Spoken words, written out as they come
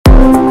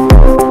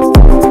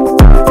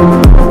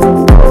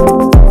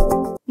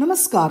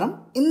Namaskaram.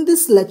 In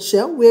this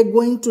lecture, we are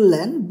going to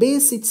learn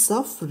basics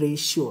of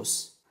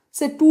ratios.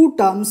 Say two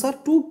terms or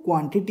two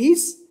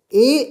quantities,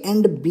 A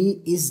and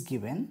B is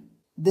given.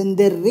 Then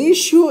their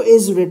ratio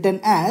is written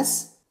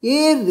as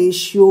A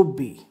ratio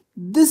B.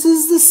 This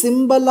is the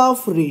symbol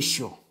of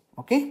ratio.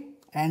 Okay.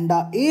 And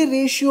A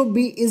ratio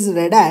B is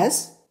read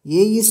as A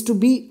is to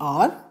B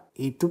or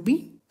A to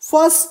B.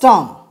 First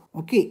term,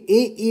 okay,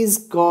 A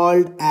is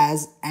called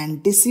as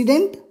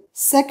antecedent.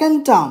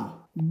 Second term,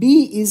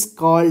 B is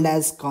called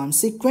as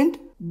consequent.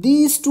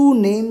 These two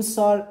names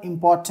are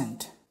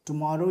important.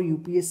 Tomorrow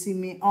UPSC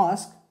may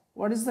ask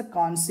what is the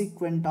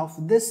consequent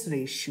of this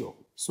ratio.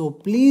 So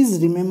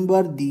please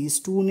remember these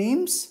two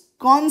names.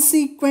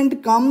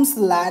 Consequent comes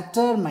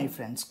later, my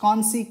friends.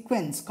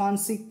 Consequent.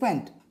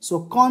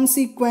 So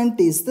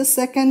consequent is the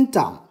second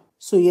term.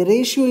 So a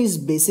ratio is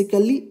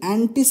basically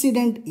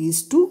antecedent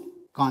is to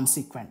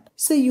consequent.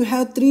 Say you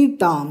have three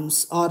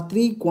terms or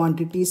three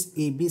quantities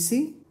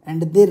ABC.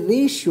 And their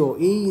ratio A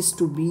is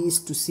to B is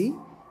to C.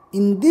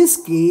 In this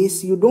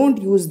case, you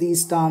don't use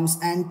these terms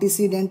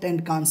antecedent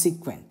and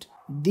consequent.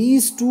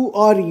 These two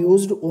are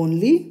used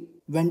only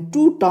when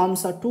two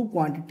terms or two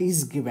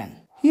quantities given.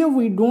 Here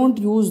we don't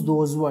use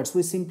those words.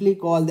 We simply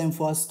call them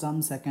first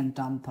term, second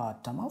term, third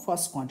term, or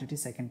first quantity,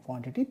 second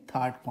quantity,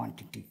 third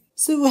quantity.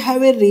 So we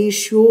have a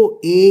ratio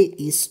A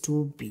is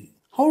to B.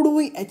 How do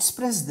we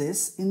express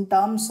this in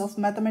terms of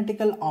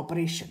mathematical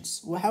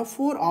operations? We have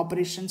four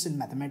operations in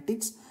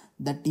mathematics.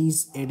 That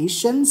is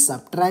addition,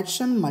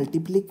 subtraction,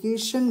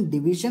 multiplication,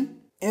 division.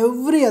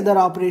 Every other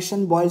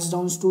operation boils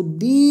down to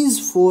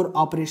these four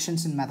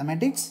operations in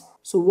mathematics.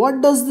 So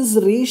what does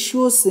this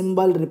ratio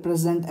symbol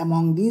represent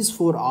among these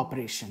four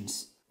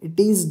operations? It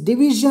is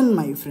division,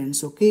 my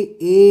friends. Okay,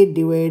 A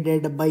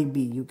divided by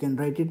B. You can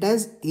write it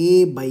as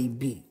A by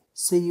B.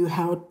 So you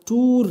have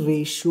 2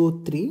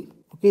 ratio 3.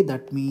 Okay,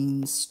 that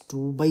means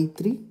 2 by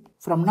 3.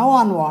 From now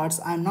onwards,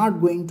 I am not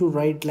going to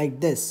write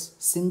like this.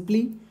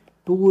 Simply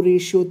 2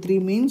 ratio 3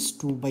 means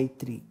 2 by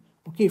 3.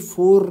 Okay,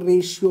 4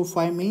 ratio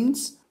 5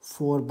 means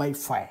 4 by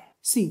 5.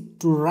 See,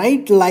 to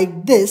write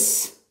like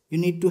this, you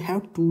need to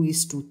have 2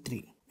 is to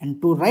 3.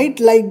 And to write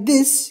like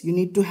this, you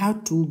need to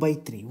have 2 by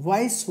 3.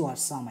 Vice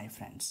versa, my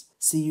friends.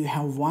 See, you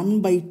have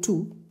 1 by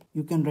 2,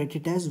 you can write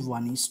it as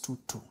 1 is to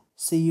 2.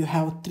 Say you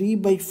have 3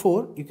 by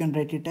 4, you can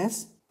write it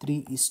as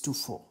 3 is to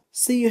 4.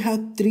 Say you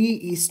have 3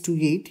 is to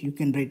 8, you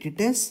can write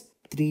it as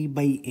 3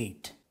 by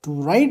 8.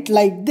 To write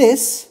like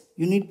this,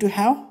 you need to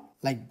have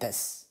like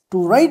this.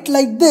 To write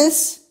like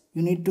this,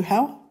 you need to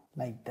have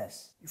like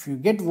this. If you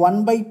get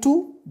 1 by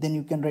 2, then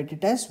you can write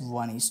it as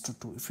 1 is to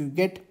 2. If you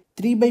get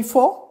 3 by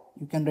 4,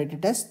 you can write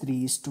it as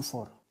 3 is to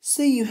 4.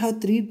 Say you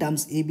have three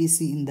terms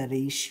ABC in the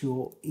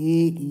ratio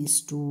A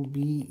is to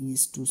B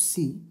is to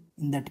C.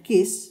 In that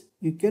case,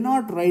 you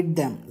cannot write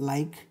them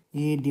like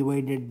A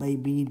divided by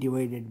B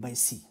divided by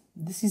C.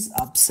 This is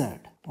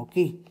absurd.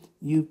 Okay,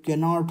 you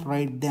cannot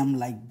write them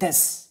like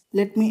this.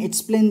 Let me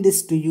explain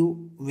this to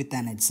you with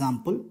an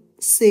example.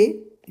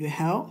 Say you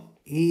have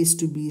A is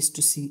to B is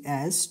to C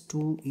as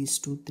 2 is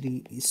to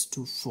 3 is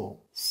to 4.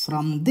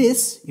 From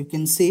this, you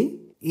can say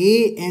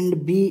A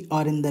and B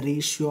are in the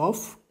ratio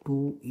of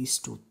 2 is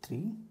to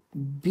 3.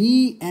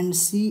 B and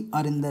C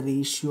are in the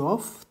ratio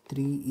of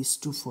 3 is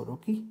to 4.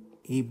 Okay,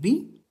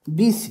 AB,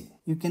 BC.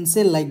 You can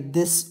say like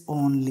this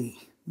only,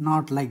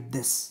 not like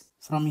this.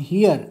 From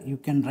here, you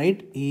can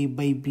write A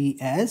by B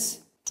as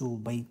 2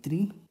 by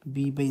 3,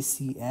 B by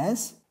C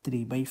as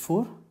 3 by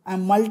 4. I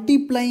am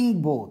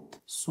multiplying both.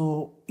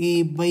 So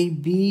A by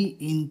B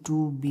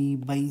into B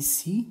by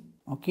C.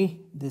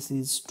 Okay, this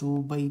is 2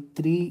 by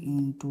 3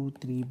 into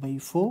 3 by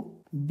 4.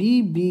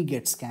 B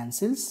gets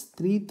cancels.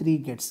 3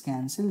 gets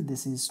cancelled.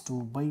 This is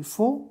 2 by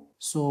 4.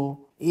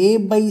 So A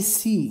by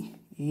C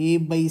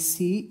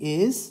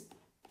is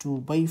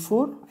 2 by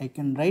 4. I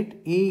can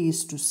write A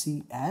is to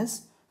C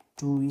as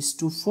 2 is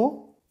to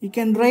 4. You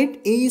can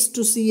write A is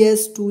to C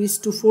as 2 is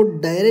to 4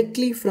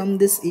 directly from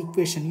this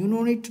equation. You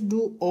don't need to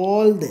do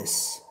all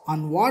this.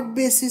 On what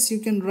basis you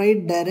can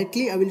write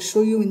directly, I will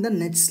show you in the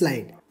next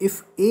slide.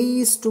 If A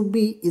is to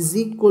B is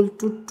equal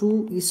to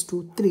 2 is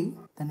to 3,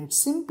 then it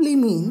simply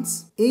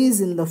means A is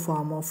in the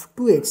form of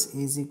 2x, A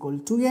is equal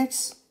to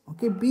 2x.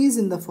 Okay, B is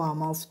in the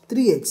form of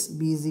 3x,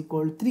 B is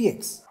equal to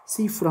 3x.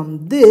 See,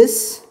 from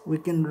this we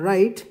can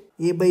write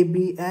A by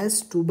B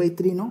as 2 by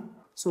 3 now.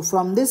 So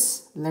from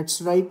this,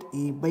 let's write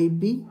A by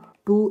B,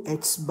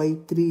 2x by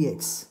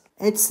 3x.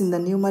 X in the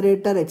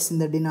numerator, x in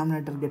the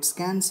denominator gets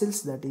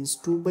cancels. That is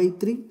 2 by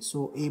 3.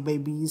 So A by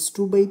B is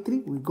 2 by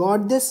 3. We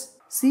got this.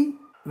 See,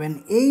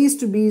 when A is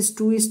to B is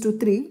 2 is to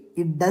 3,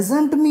 it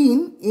doesn't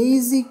mean A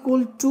is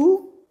equal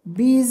to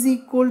B is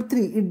equal to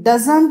 3. It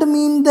doesn't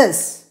mean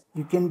this.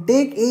 You can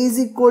take A is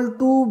equal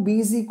to B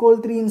is equal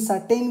to 3 in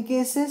certain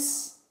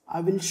cases. I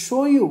will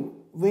show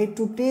you where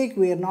to take,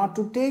 where not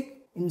to take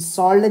in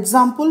solved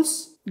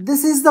examples.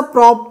 This is the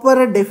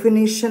proper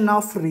definition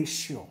of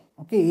ratio.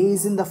 Okay, A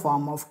is in the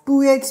form of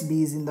 2x,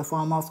 B is in the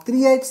form of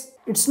 3x.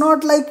 It's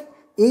not like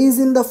A is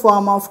in the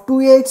form of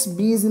 2x,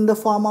 B is in the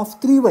form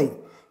of 3y.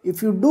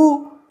 If you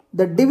do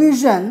the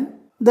division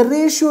The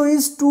ratio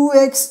is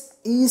 2x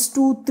is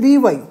to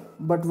 3y,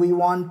 but we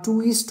want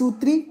 2 is to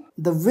 3.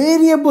 The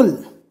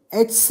variable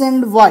x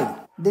and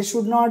y, they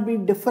should not be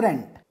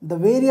different. The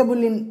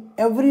variable in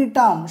every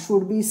term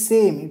should be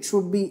same. It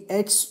should be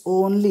x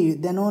only.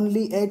 Then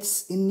only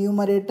x in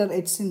numerator,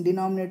 x in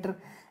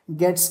denominator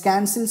gets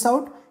cancels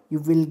out. You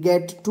will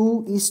get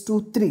 2 is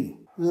to 3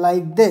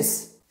 like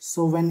this.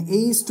 So when a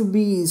is to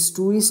b is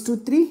 2 is to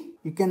 3,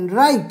 you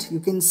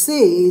can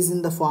say a is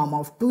in the form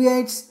of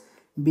 2x,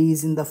 b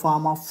is in the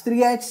form of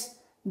 3x.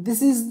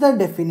 This is the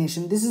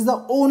definition. This is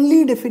the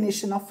only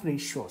definition of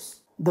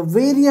ratios. The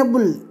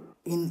variable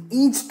in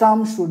each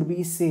term should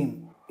be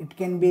same. It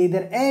can be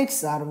either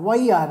x or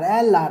y or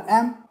l or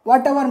m,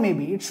 whatever may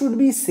be, it should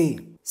be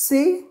same.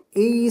 Say a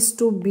is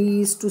to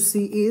b is to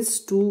c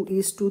is 2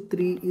 is to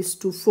 3 is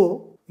to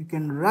 4. You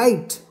can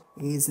write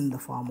a is in the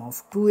form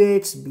of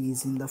 2x, b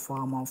is in the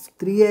form of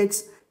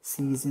 3x,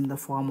 c is in the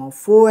form of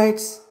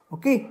 4x.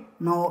 Okay,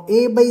 now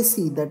a by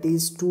c, that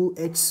is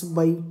 2x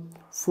by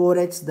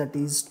 4x, that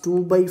is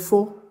 2 by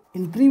 4.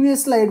 In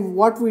previous slide,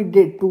 what we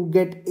did to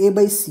get a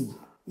by c,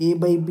 a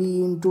by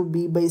b into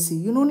b by c,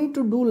 you don't need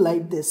to do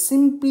like this.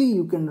 Simply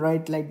you can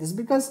write like this,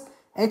 because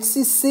x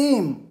is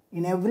same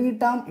in every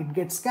term, it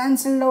gets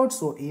cancelled out.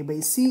 So a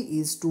by c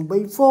is 2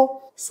 by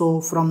 4.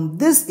 So from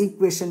this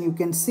equation you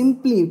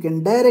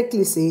can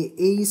directly say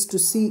a is to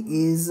c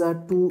is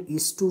 2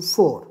 is to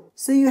 4.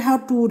 So you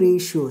have two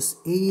ratios,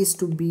 a is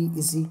to b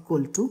is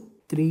equal to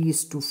 3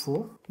 is to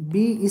 4,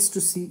 b is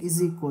to c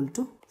is equal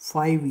to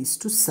 5 is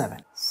to 7.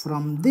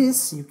 From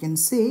this you can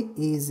say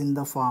a is in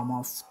the form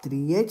of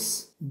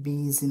 3x,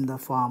 b is in the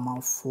form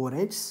of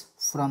 4x.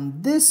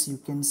 From this you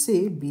can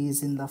say b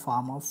is in the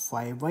form of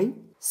 5y,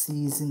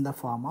 c is in the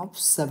form of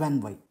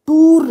 7y.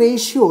 Two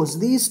ratios,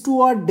 these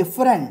two are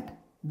different.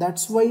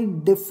 That's why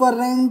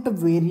different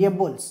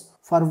variables.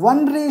 For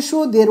one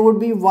ratio, there would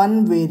be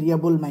one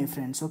variable, my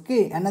friends.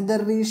 Okay,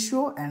 another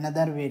ratio,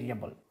 another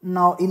variable.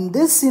 Now, in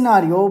this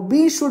scenario,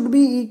 b should be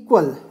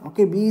equal.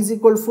 Okay, b is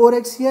equal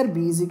 4x here,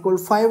 b is equal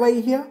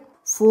 5y here.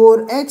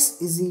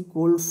 4x is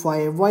equal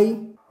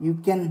 5y. You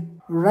can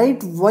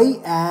write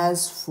y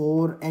as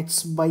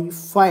 4x by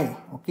 5.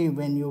 Okay,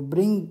 when you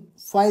bring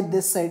 5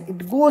 this side,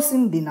 it goes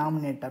in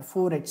denominator,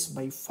 4x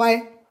by 5.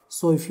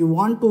 So, if you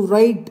want to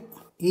write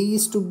a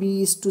is to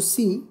b is to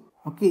c,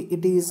 okay,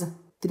 it is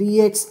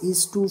 3x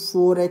is to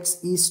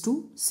 4x is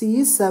to c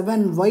is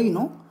 7y,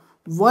 no?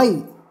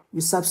 Y, you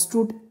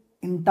substitute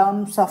in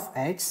terms of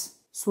x.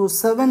 So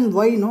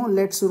 7y, no?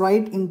 Let's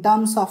write in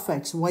terms of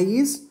x. Y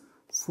is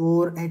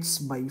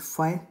 4x by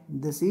 5.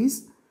 This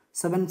is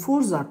 7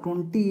 4s are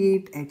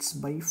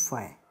 28x by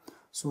 5.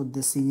 So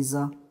this is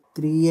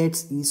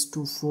 3x is to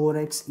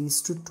 4x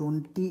is to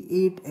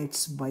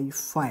 28x by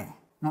 5.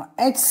 Now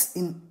x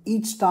in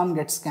each term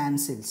gets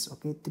cancels.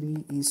 Okay,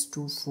 3 is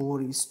to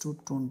 4 is to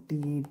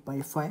 28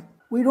 by 5.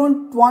 We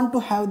don't want to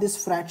have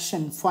this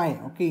fraction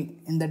 5. Okay,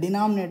 in the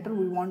denominator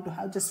we want to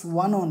have just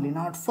 1 only,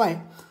 not 5.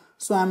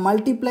 So I am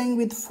multiplying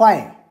with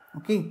 5.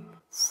 Okay,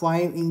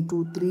 5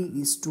 into 3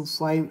 is to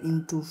 5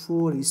 into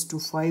 4 is to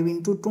 5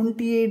 into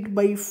 28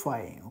 by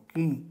 5.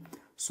 Okay,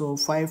 so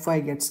 5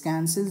 gets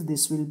cancelled.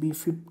 This will be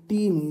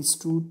 15 is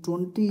to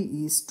 20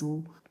 is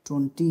to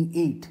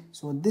 28.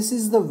 So this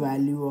is the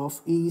value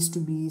of a is to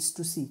b is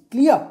to c.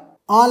 Clear?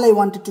 All I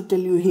wanted to tell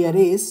you here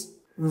is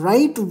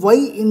write y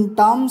in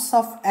terms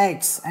of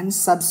x and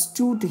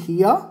substitute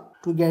here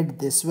to get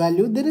this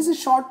value. There is a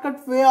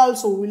shortcut way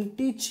also. We'll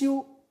teach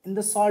you in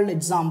the solved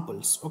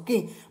examples.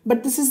 Okay,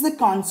 but this is the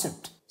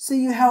concept. So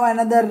you have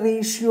another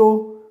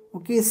ratio.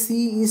 Okay,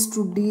 c is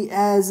to d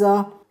as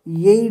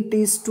 8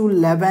 is to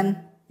 11.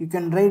 You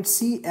can write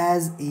c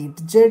as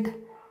 8z,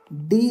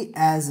 d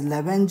as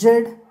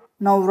 11z.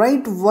 Now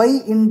write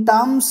y in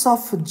terms of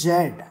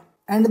z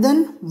and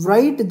then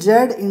write z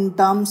in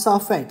terms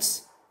of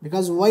x,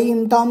 because y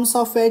in terms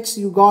of x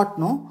you got,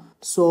 no?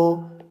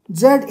 So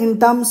z in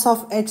terms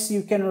of x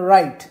you can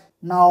write.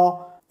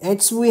 Now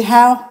x we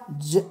have,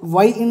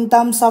 y in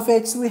terms of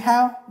x we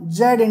have,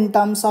 z in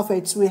terms of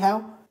x we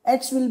have.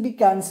 X will be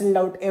cancelled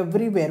out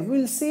everywhere.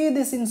 We will see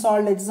this in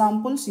solved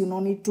examples. You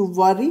no need to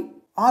worry.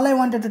 All I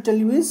wanted to tell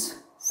you is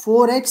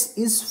 4x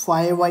is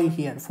 5y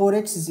here.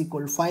 4x is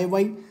equal to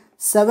 5y.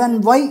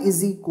 7y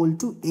is equal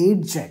to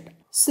 8z.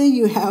 Say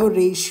you have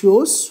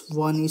ratios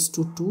 1 is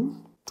to 2,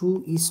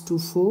 2 is to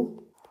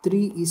 4,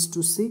 3 is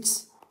to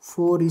 6,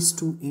 4 is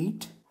to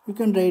 8. You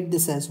can write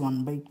this as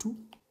 1 by 2,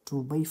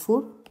 2 by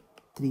 4,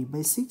 3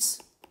 by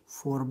 6,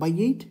 4 by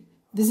 8.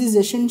 This is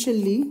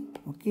essentially,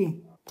 okay,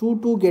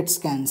 2 gets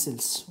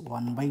cancels,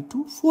 1 by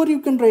 2. 4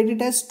 you can write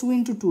it as 2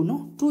 into 2,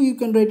 no? 2 you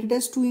can write it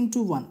as 2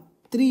 into 1.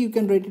 3 you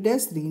can write it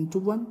as 3 into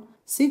 1.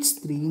 6,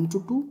 3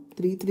 into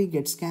 2, 3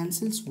 gets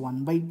cancels,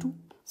 1 by 2.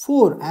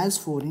 4 as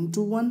 4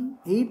 into 1,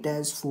 8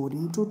 as 4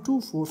 into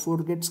 2,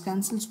 4 gets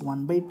cancels,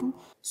 1 by 2.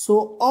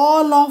 So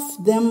all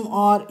of them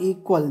are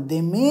equal.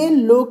 They may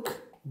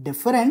look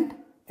different,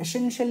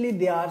 essentially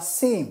they are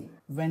same.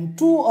 When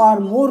two or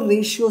more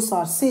ratios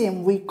are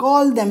same, we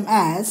call them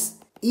as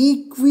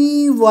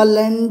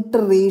equivalent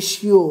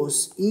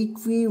ratios,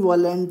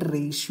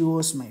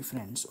 my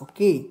friends.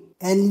 Okay,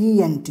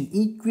 LENT,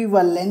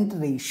 equivalent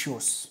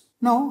ratios.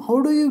 Now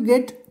how do you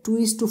get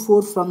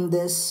 2:4 from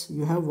this?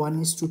 You have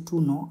 1:2.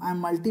 No, I am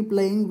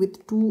multiplying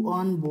with 2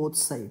 on both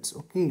sides.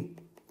 Okay,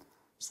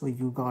 so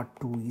you got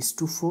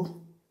 2:4.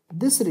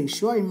 This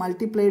ratio I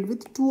multiplied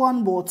with 2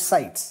 on both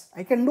sides.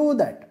 I can do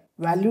that.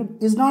 Value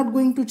is not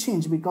going to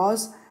change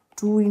because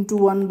 2 into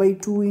 1 by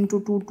 2 into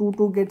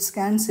 2 gets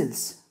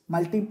cancels.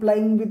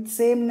 Multiplying with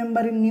same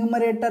number in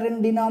numerator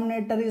and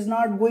denominator is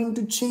not going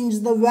to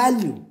change the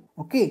value.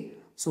 Okay,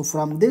 so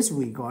from this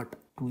we got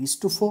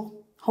 2:4.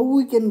 How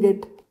we can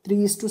get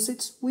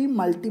 3:6? We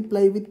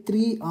multiply with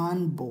 3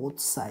 on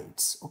both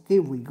sides. Okay,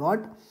 we got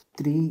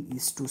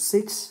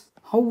 3:6.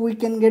 How we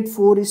can get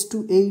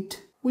 4:8?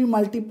 We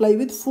multiply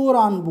with 4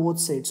 on both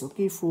sides.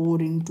 Okay,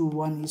 4 into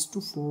 1 is to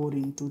 4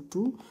 into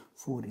 2,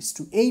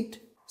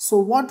 4:8. So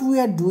what we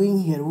are doing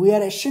here, we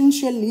are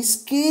essentially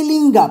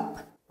scaling up.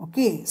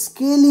 Okay,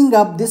 scaling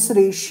up this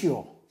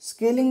ratio.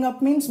 Scaling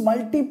up means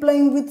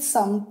multiplying with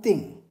something,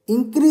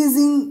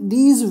 increasing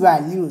these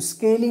values,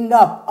 scaling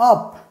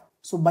up.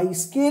 So by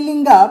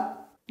scaling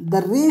up,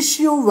 the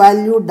ratio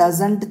value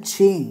doesn't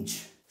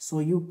change. So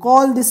you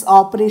call this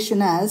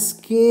operation as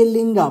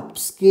scaling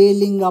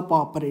up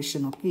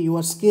operation. Okay, you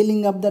are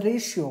scaling up the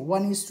ratio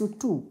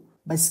 1:2.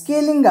 By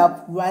scaling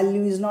up,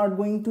 value is not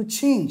going to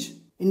change.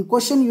 In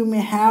question, you may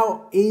have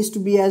A is to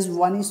B as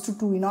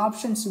 1:2. In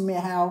options, you may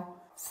have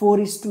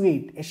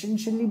 4:8.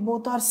 Essentially,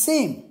 both are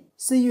same.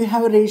 So you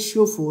have a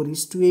ratio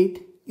 4:8.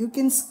 You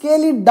can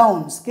scale it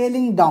down,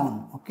 scaling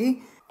down. Okay,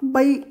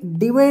 by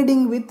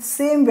dividing with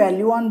same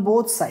value on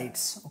both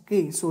sides.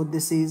 Okay, so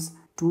this is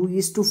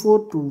 2:4,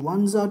 2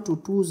 1s are, 2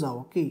 2s are.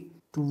 Okay,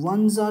 2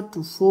 1s are,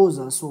 2 4s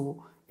are. So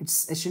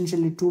it's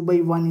essentially 2 by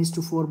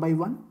 1:4 by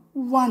 1.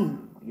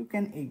 1 you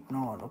can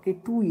ignore. Okay,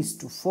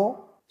 2:4.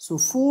 So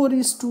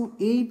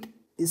 4:8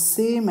 is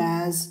same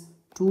as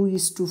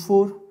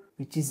 2:4,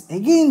 which is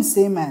again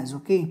same as,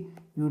 okay,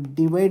 you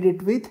divide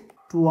it with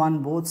 2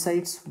 on both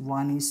sides,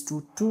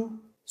 1:2.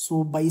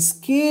 So by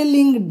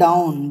scaling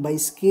down,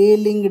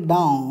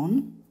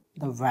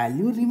 the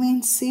value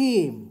remains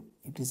same.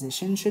 It is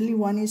essentially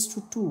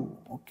 1:2.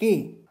 Okay.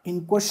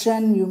 In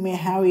question, you may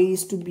have A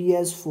is to B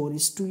as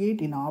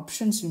 4:8. In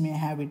options, you may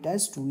have it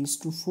as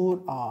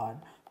 2:4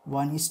 or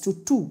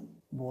 1:2.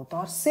 Both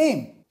are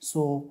same.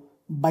 So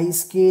by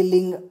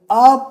scaling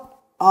up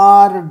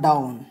or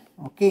down,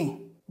 okay,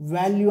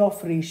 value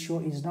of ratio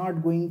is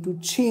not going to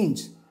change.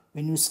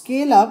 When you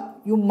scale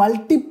up, you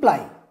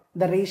multiply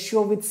the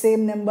ratio with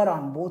same number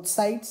on both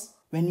sides.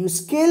 When you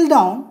scale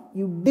down,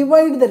 you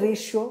divide the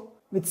ratio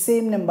with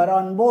same number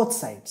on both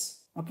sides.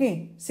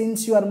 Okay,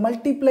 since you are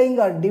multiplying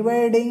or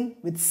dividing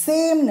with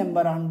same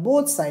number on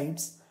both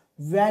sides,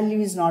 value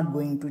is not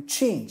going to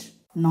change.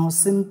 Now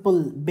simple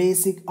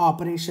basic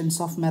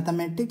operations of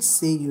mathematics.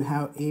 Say you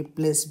have A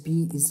plus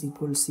B is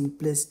equal to C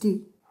plus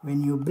D.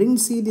 When you bring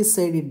C this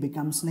side, it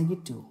becomes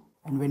negative.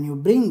 And when you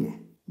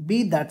bring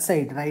B that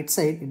side, right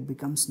side, it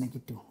becomes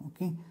negative.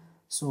 Okay,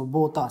 so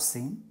both are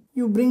same.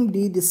 You bring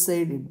D this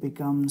side, it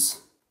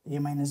becomes A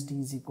minus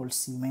D is equal to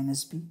C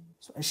minus B.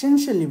 So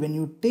essentially, when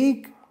you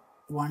take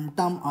one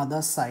term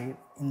other side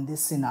in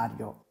this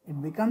scenario,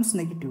 it becomes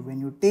negative.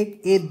 When you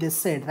take A this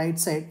side, right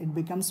side, it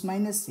becomes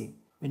minus A.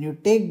 When you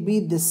take B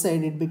this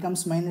side, it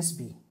becomes minus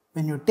B.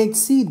 When you take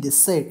C this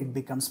side, it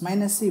becomes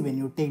minus C. When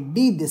you take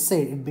D this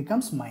side, it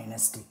becomes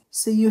minus D.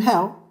 So you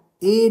have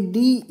AD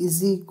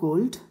is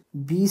equal to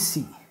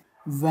BC.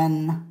 When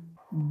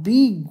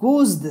B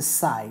goes this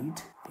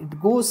side, it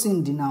goes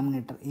in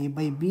denominator. A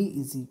by B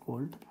is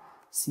equal to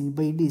C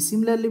by D.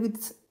 Similarly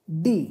with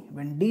D,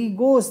 when D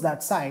goes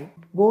that side,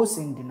 it goes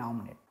in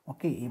denominator.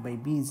 Okay, A by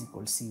B is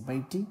equal to C by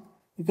D.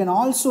 You can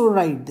also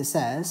write this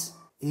as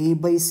A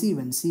by C.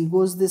 When C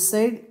goes this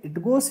side,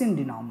 it goes in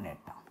denominator.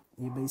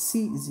 A by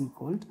C is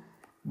equal to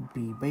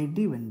B by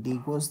D. When D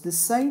goes this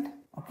side,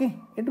 okay,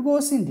 it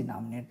goes in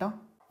denominator.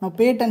 Now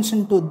pay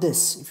attention to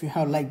this. If you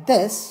have like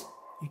this,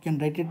 you can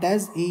write it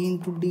as A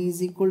into D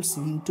is equal to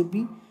C into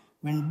B.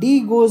 When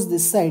D goes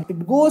this side,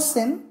 it goes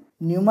in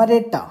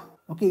numerator.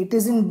 Okay, it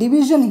is in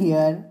division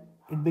here.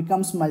 It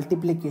becomes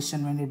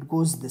multiplication when it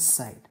goes this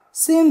side.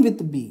 Same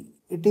with B.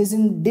 It is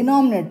in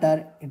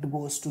denominator. It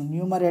goes to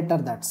numerator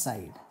that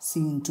side.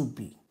 C into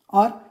B.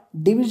 Or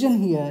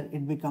division here,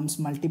 it becomes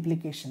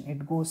multiplication.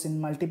 It goes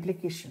in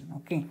multiplication.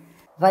 Okay,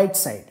 right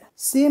side.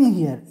 Same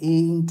here. A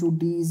into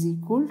D is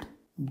equal to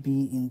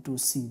B into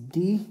C.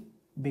 D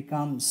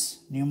becomes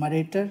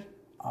numerator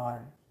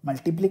or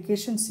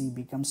multiplication. C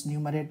becomes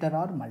numerator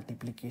or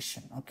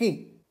multiplication. Okay,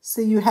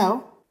 so you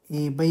have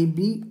A by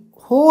B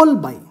whole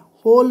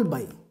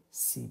by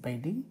C by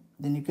D.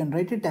 Then you can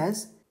write it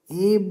as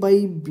A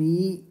by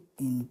B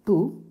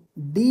into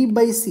D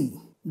by C.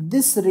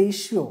 This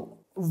ratio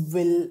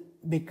will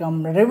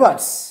become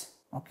reverse.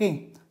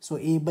 Okay, so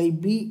A by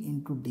B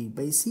into D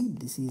by C.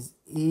 This is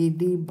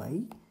AD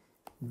by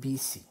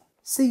BC.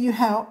 So you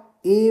have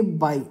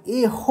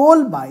A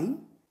whole by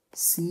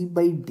C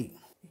by D.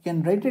 You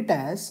can write it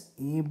as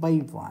A by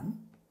 1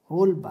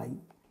 whole by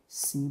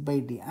C by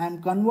D. I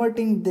am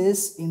converting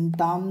this in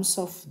terms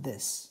of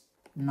this.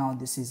 Now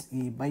this is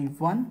A by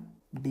 1,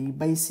 D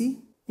by C.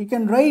 You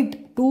can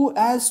write 2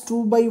 as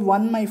 2 by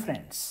 1, my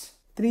friends.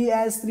 3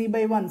 as 3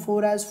 by 1,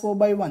 4 as 4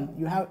 by 1.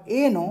 You have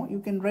A, no? You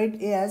can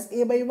write A as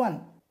A by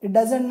 1. It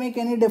doesn't make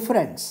any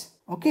difference.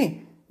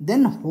 Okay.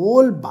 Then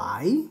whole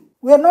by,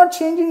 we are not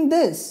changing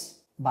this,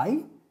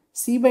 by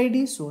C by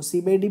D. So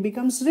C by D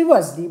becomes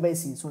reverse, D by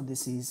C. So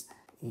this is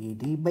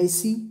AD by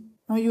C.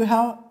 Now you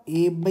have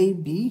A by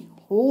B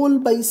whole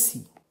by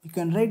C. You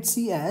can write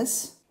C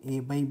as A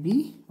by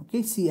B.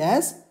 Okay, C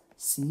as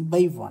C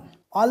by 1.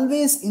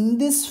 Always in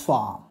this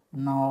form.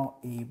 Now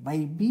A by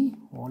B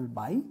whole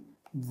by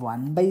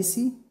 1 by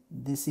C.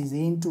 This is A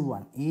into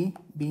 1. A,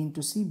 B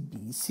into C,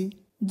 B, C.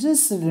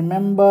 Just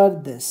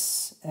remember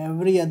this.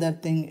 Every other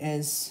thing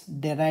is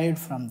derived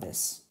from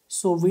this.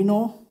 So we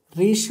know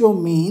ratio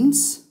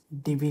means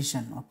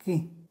division.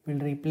 Okay, we'll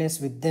replace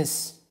with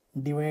this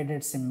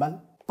divided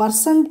symbol.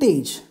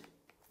 Percentage.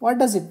 What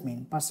does it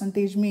mean?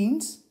 Percentage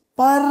means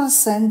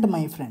percent,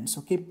 my friends.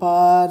 Okay,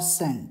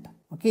 percent.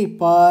 Okay,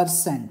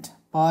 percent.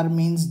 Per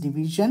means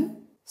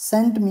division.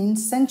 Cent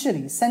means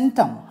century.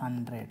 Centum,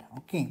 100.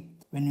 Okay.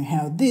 When you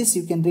have this,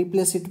 you can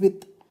replace it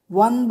with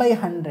 1 by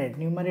 100.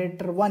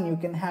 Numerator 1 you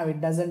can have. It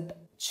doesn't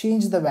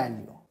change the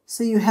value.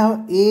 So you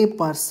have A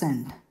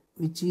percent,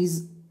 which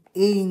is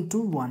A into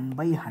 1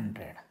 by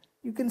 100.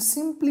 You can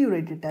simply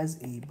write it as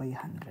A by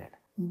 100.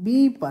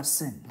 B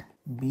percent.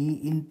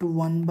 B into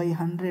 1 by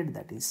 100,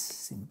 that is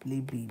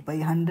simply B by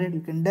 100.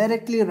 You can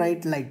directly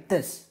write like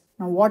this.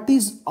 Now what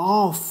is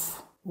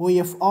off?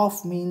 OF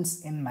off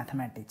means in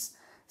mathematics.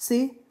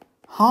 Say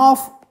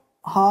half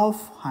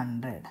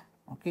 100.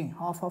 Okay,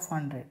 half of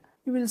 100.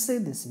 You will say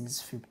this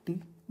is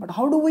 50. But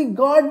how do we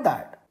got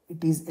that?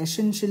 It is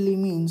essentially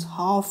means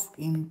half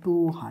into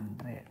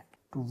 100.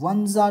 2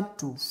 ones are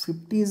 2,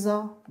 50s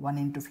are 1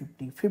 into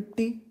 50,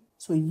 50.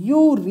 So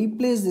you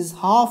replace this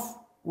half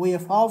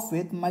OF half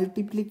with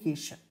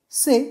multiplication.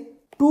 Say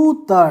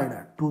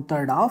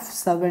 2/3 of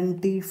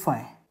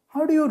 75.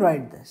 How do you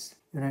write this?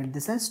 You write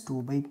this as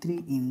 2 by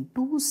 3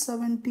 into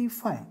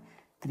 75.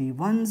 3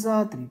 ones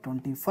are 3,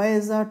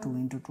 25s are 2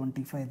 into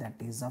 25, that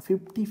is a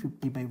 50,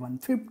 50 by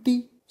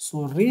 150.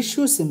 So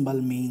ratio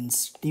symbol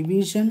means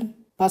division.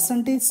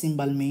 Percentage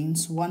symbol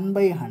means 1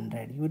 by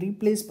 100. You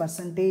replace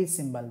percentage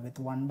symbol with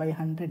 1 by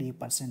 100. A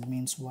percent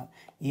means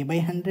A by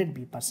 100.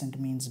 B percent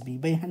means B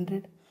by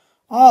 100.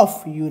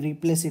 Off, you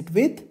replace it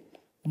with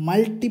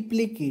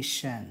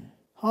multiplication.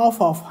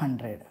 Half of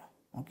 100.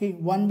 Okay,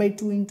 1 by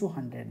 2 into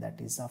 100, that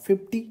is a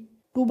 50.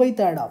 2 by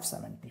 3 of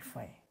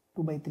 75.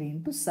 2 by 3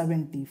 into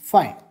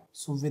 75.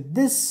 So with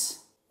this,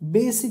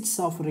 basics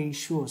of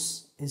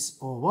ratios is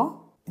over.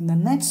 In the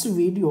next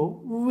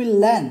video, we will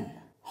learn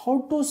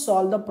how to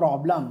solve the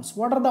problems.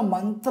 What are the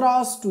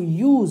mantras to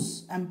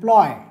use,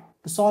 employ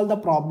to solve the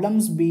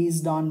problems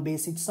based on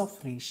basics of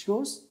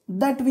ratios?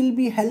 That will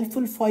be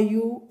helpful for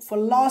you for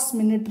last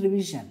minute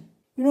revision.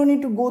 You don't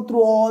need to go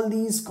through all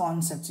these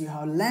concepts. You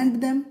have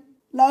learned them.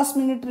 Last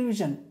minute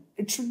revision.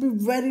 It should be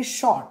very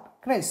short,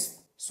 crisp.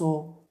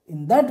 So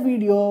in that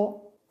video,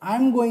 I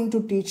am going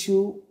to teach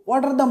you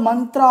what are the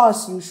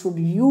mantras you should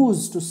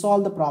use to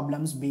solve the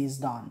problems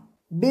based on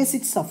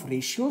basics of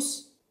ratios,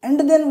 and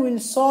then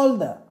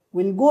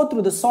we'll go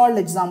through the solved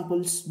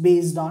examples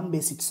based on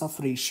basics of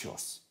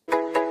ratios.